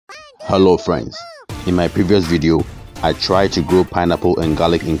Hello friends, in my previous video I tried to grow pineapple and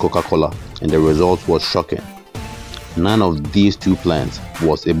garlic in Coca-Cola and the result was shocking. None of these two plants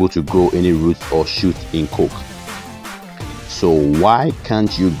was able to grow any roots or shoots in Coke. So why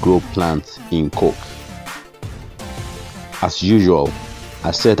can't you grow plants in Coke? As usual,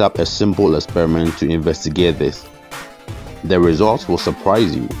 I set up a simple experiment to investigate this. The results will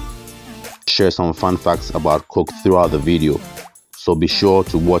surprise you. Share some fun facts about Coke throughout the video, so be sure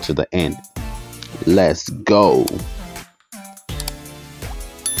to watch to the end. Let's go!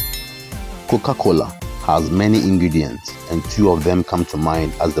 Coca-Cola has many ingredients and two of them come to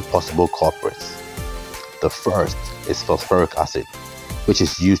mind as the possible culprits. The first is phosphoric acid, which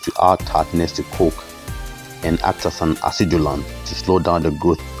is used to add tartness to Coke and acts as an acidulant to slow down the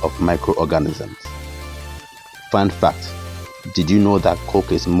growth of microorganisms. Fun fact, did you know that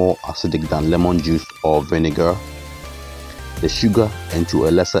Coke is more acidic than lemon juice or vinegar? The sugar and to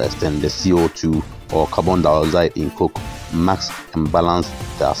a lesser extent the CO2 or carbon dioxide in Coke max and balance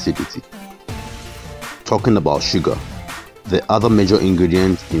the acidity. Talking about sugar, the other major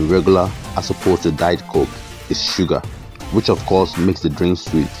ingredient in regular as opposed to Diet Coke is sugar, which of course makes the drink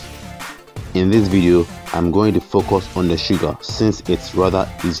sweet. In this video, I'm going to focus on the sugar since it's rather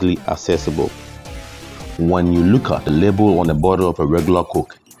easily accessible. When you look at the label on the bottle of a regular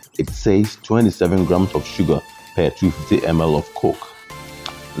Coke, it says 27 grams of sugar per 250 ml of Coke.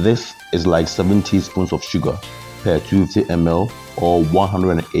 This is like 7 teaspoons of sugar per 250 ml or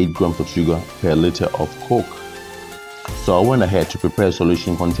 108 grams of sugar per liter of Coke. So I went ahead to prepare a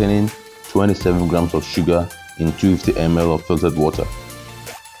solution containing 27 grams of sugar in 250 ml of filtered water.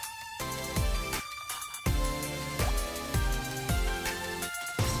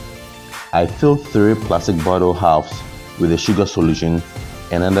 I filled 3 plastic bottle halves with the sugar solution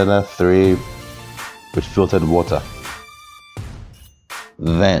and another 3 with filtered water.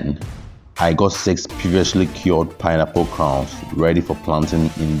 Then I got 6 previously cured pineapple crowns ready for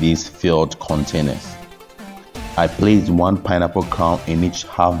planting in these filled containers. I placed 1 pineapple crown in each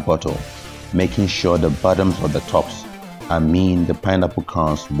half bottle, making sure the bottoms or the tops, the pineapple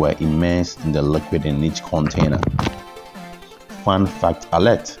crowns, were immersed in the liquid in each container. Fun fact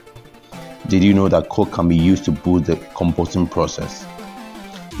alert! Did you know that Coke can be used to boost the composting process?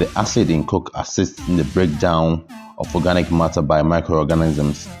 The acid in Coke assists in the breakdown of organic matter by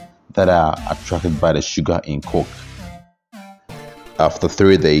microorganisms that are attracted by the sugar in Coke. After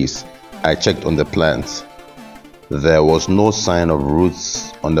 3 days, I checked on the plants. There was no sign of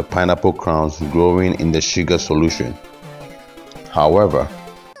roots on the pineapple crowns growing in the sugar solution. However,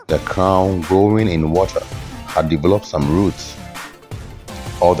 the crown growing in water had developed some roots.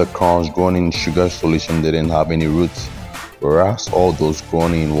 All the crowns grown in sugar solution didn't have any roots, whereas all those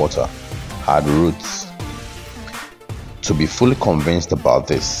grown in water had roots. To be fully convinced about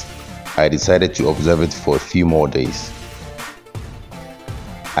this, I decided to observe it for a few more days.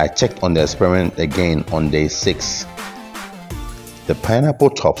 I checked on the experiment again on day 6. The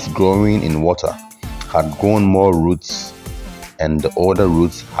pineapple tops growing in water had grown more roots and the older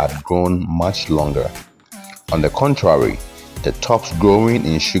roots had grown much longer. On the contrary, the tops growing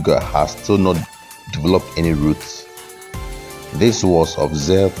in sugar had still not developed any roots. This was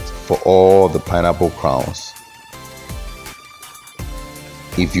observed for all the pineapple crowns.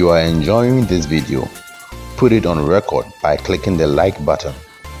 If you are enjoying this video, put it on record by clicking the like button.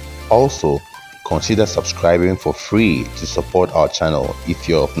 Also, consider subscribing for free to support our channel if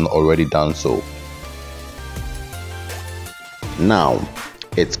you have not already done so. Now,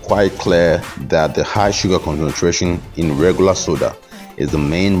 it's quite clear that the high sugar concentration in regular soda is the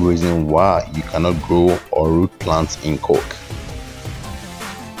main reason why you cannot grow or root plants in Coke.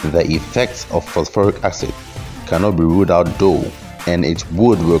 The effects of phosphoric acid cannot be ruled out though, and it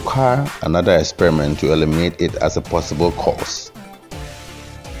would require another experiment to eliminate it as a possible cause.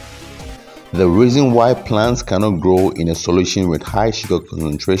 The reason why plants cannot grow in a solution with high sugar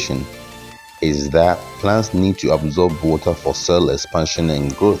concentration is that plants need to absorb water for cell expansion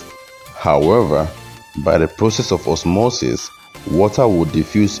and growth. However, by the process of osmosis, water will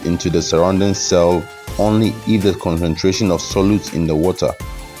diffuse into the surrounding cell only if the concentration of solutes in the water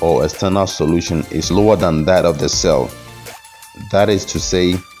or external solution is lower than that of the cell. That is to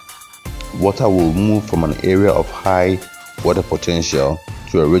say, water will move from an area of high water potential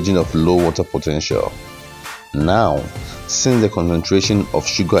to a region of low water potential. Now, since the concentration of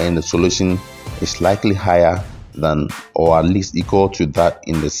sugar in the solution is likely higher than or at least equal to that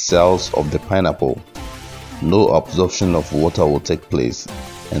in the cells of the pineapple, no absorption of water will take place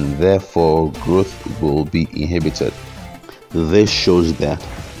and therefore growth will be inhibited. This shows that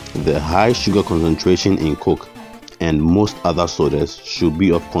the high sugar concentration in Coke and most other sodas should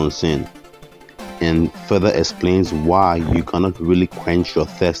be of concern, and further explains why you cannot really quench your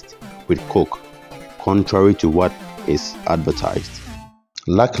thirst with Coke, contrary to what is advertised.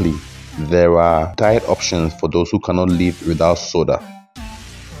 Luckily, there are diet options for those who cannot live without soda.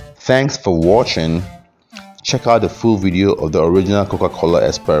 Thanks for watching. Check out the full video of the original Coca-Cola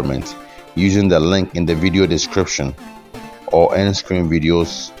experiment using the link in the video description, or end-screen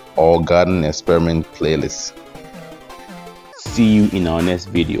videos or garden experiment playlist. See you in our next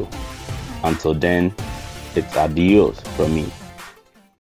video. Until then, it's adios from me.